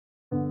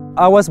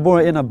I was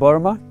born in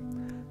Burma,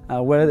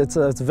 where it's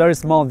a very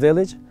small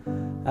village.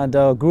 And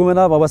growing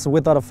up, I was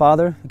without a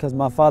father because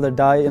my father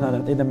died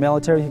in the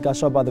military. He got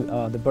shot by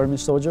the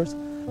Burmese soldiers.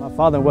 My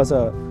father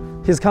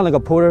he's kind of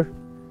like a porter.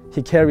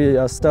 He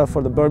carried stuff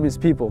for the Burmese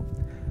people.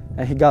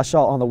 And he got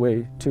shot on the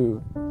way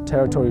to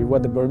territory where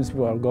the Burmese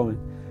people are going.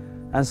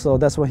 And so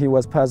that's when he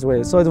was passed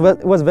away. So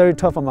it was very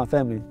tough on my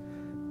family.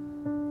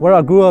 Where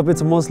I grew up,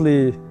 it's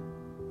mostly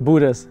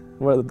Buddhist.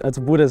 It's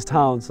a Buddhist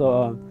town.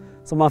 So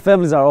my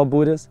families are all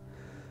Buddhist.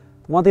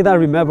 One thing that I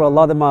remember a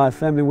lot that my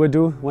family would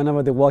do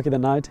whenever they walk in the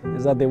night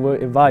is that they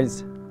would invite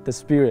the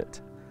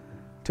spirit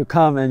to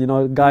come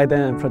and guide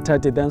them and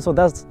protect them. So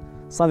that's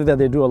something that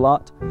they do a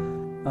lot.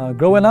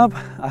 Growing up,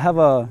 I have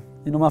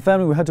my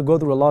family, we had to go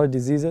through a lot of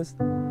diseases.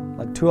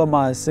 Like 2 of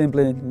my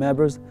sibling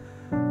members,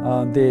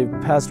 they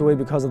passed away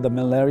because of the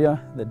malaria,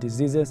 the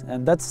diseases,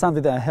 and that's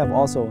something that I have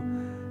also.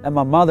 And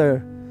my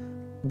mother,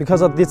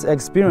 because of these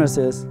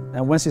experiences,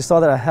 and when she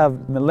saw that I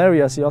have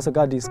malaria, she also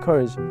got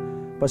discouraged.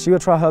 But she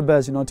would try her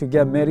best, to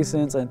get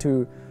medicines and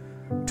to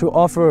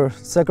offer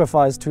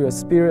sacrifice to a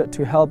spirit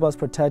to help us,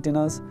 protecting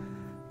us.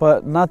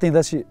 But anything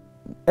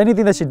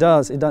that she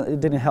does, it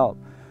didn't help.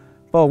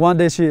 But one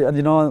day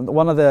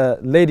one of the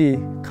lady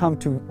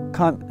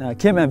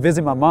came and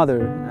visit my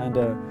mother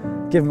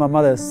and gave my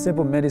mother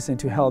simple medicine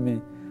to help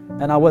me,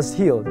 and I was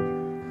healed.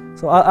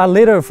 So I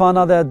later found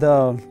out that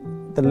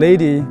the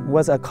lady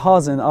was a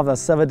cousin of a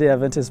Seventh-day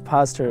Adventist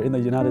pastor in the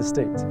United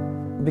States.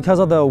 Because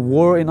of the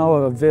war in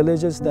our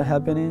villages that are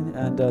happening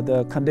and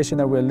the condition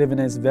that we're living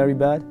in is very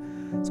bad,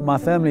 so my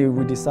family,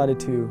 we decided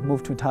to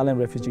move to Thailand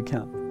refugee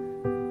camp.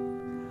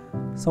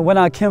 So when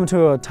I came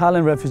to a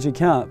Thailand refugee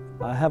camp,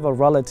 I have a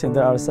relative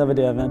that are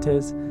Seventh-day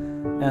Adventists,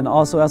 and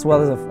also as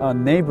well as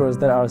neighbors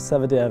that are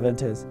Seventh-day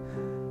Adventists.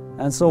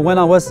 And so when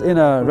I was in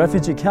a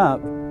refugee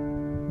camp,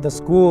 the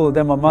school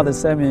that my mother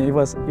sent me, it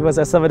was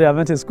a Seventh-day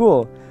Adventist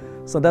school.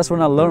 So that's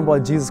when I learned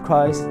about Jesus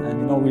Christ,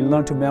 and we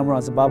learned to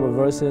memorize the Bible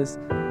verses.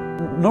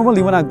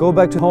 Normally when I go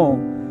back to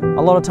home,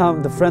 a lot of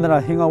time the friend that I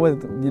hang out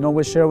with,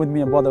 would share with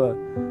me about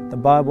the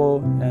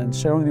Bible and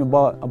share with me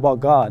about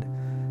God.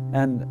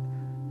 And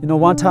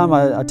one time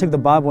I took the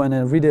Bible and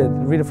I read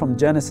it from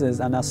Genesis,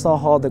 and I saw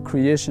how the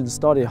creation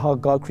started, how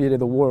God created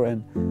the world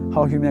and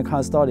how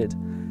humankind started.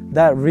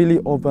 That really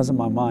opens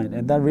my mind,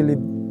 and that really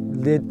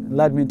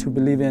led me to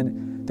believe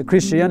in the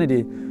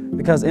Christianity,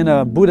 because in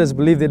a Buddhist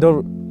belief they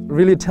don't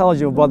really tell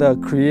you about the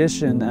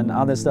creation and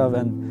other stuff,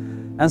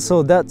 and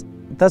so that's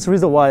the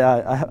reason why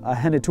I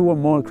handed toward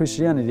more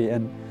Christianity,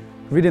 and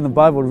reading the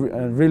Bible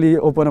really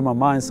opened up my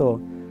mind.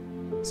 So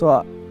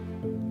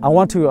I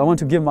want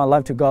to give my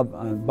life to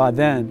God by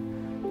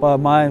then. But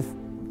my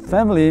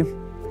family,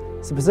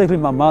 specifically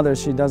my mother,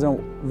 she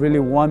doesn't really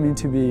want me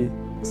to be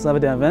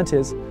Seventh-day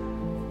Adventist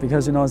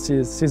because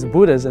she's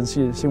Buddhist and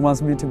she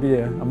wants me to be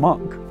a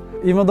monk.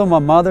 Even though my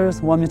mother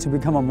wants me to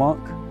become a monk,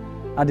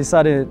 I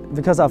decided,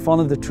 because I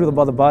found the truth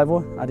about the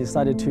Bible, I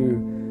decided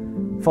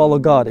to follow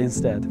God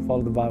instead,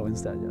 follow the Bible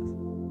instead, yes.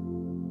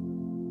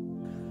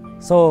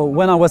 So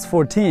when I was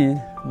 14,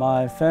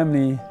 my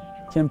family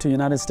came to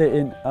United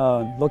States,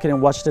 located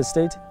in Washington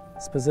State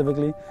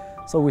specifically.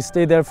 So we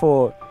stayed there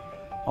for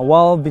a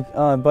while,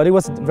 but it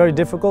was very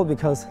difficult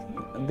because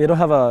they don't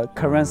have a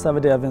current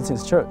Seventh-day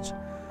Adventist church.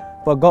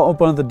 But God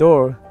opened the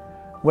door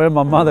where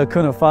my mother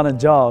couldn't find a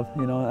job,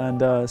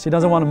 and she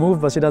doesn't want to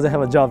move, but she doesn't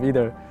have a job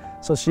either.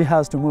 So she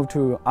has to move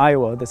to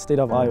Iowa, the state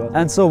of Iowa.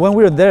 And so when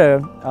we were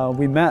there,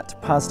 we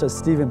met Pastor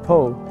Stephen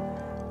Poe,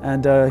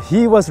 and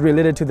he was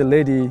related to the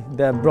lady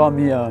that brought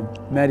me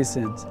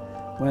medicines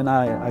when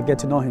I get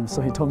to know him.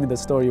 So he told me the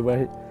story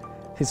where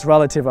his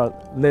relative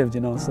lived,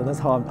 So that's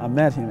how I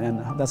met him,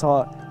 and that's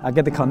how I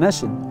get the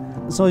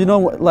connection. So,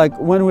 like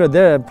when we were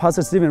there,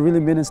 Pastor Stephen really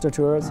ministered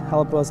to us,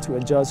 helped us to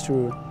adjust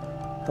to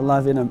the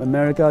life in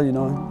America,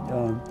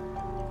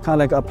 kind of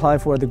like apply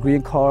for the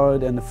green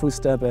card and the food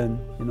stamp and,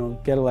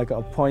 get like an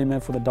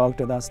appointment for the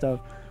doctor, that stuff.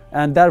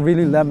 And that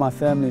really led my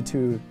family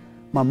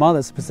my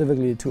mother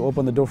specifically, to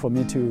open the door for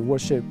me to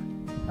worship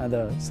at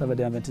the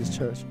Seventh-day Adventist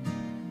church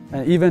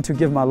and even to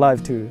give my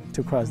life to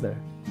Christ there.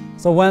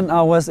 So when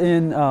I was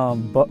in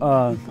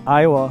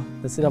Iowa,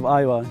 the state of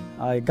Iowa,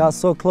 I got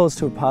so close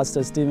to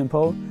Pastor Stephen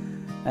Poe,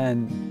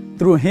 and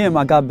through him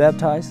I got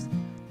baptized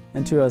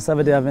into a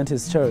Seventh-day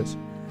Adventist church.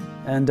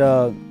 And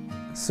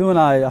soon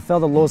I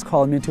felt the Lord's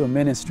calling me to a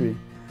ministry.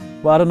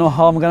 But I don't know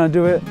how I'm going to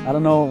do it. I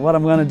don't know what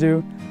I'm going to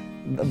do.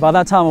 By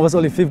that time I was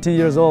only 15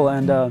 years old,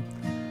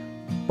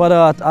 but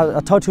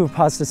I talked to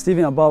Pastor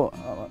Stephen about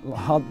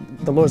how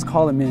the Lord's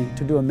calling me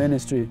to do a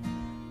ministry,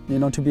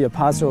 to be a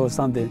pastor or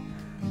something.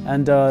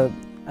 And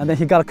then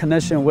he got a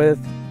connection with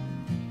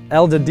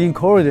Elder Dean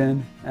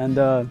Corridan, and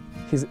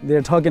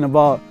they're talking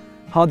about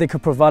how they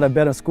could provide a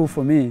better school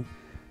for me.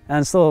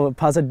 And so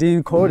Pastor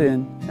Dean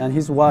Corridan and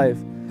his wife,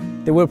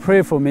 they will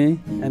pray for me,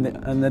 and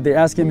they're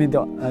asking me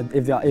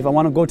if I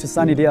want to go to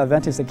Sunny Day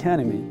Adventist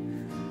Academy.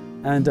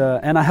 And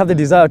I have the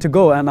desire to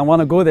go, and I want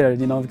to go there,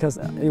 because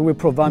it will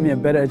provide me a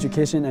better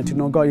education and to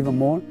know God even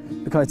more,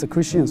 because it's a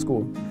Christian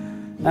school.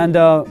 And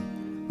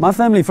My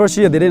family, first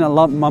year,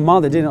 my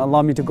mother didn't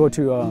allow me to go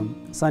to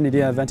Sunny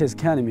Day Adventist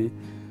Academy,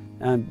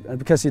 and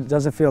because she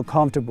doesn't feel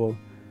comfortable.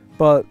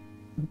 But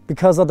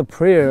because of the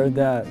prayer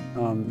that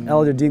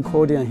Elder Dean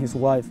Cody and his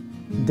wife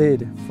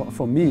did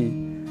for me,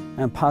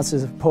 and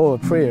Pastor Paul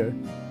prayer,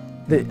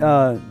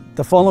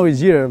 the following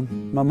year,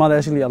 my mother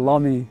actually allowed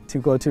me to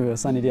go to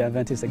Sunny Day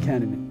Adventist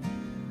Academy.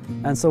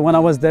 And so when I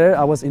was there,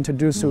 I was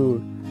introduced to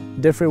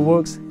different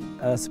works,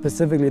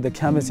 specifically the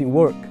canvassing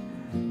work.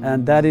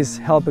 And that is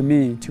helping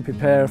me to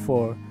prepare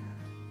for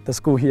the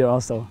school here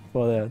also,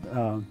 for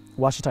the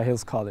Washita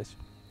Hills College.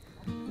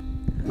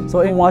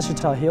 So in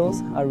Washita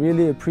Hills, I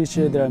really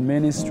appreciate their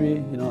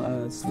ministry,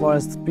 as far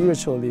as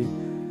spiritually.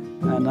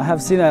 And I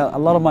have seen a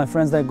lot of my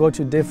friends that go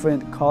to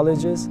different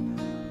colleges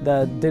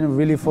that didn't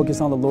really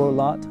focus on the Lord a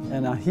lot.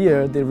 And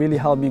here, they really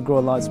helped me grow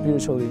a lot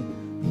spiritually,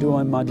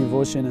 doing my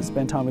devotion and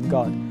spend time with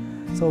God.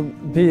 So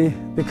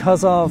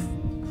because of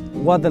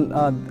what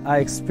I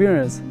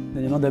experienced,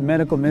 the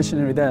medical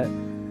missionary that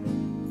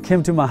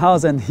came to my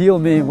house and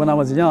healed me when I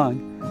was young,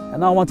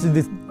 and I want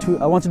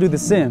to do the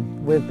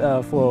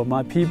same for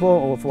my people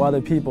or for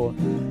other people,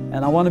 and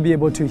I want to be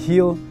able to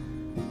heal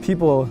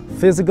people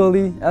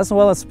physically as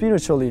well as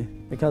spiritually,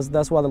 because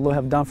that's what the Lord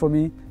have done for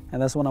me, and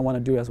that's what I want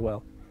to do as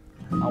well.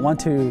 I want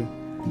to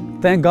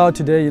thank God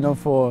today,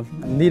 for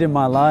leading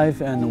my life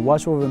and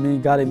watch over me,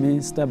 guiding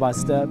me step by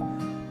step,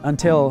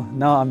 until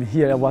now I'm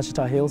here at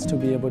Washita Hills to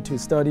be able to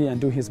study and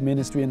do His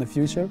ministry in the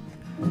future.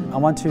 I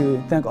want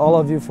to thank all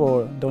of you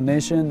for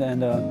donation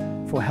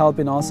and for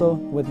helping also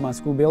with my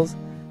school bills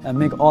and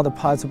make all the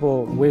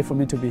possible way for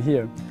me to be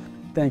here.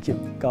 Thank you.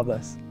 God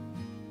bless.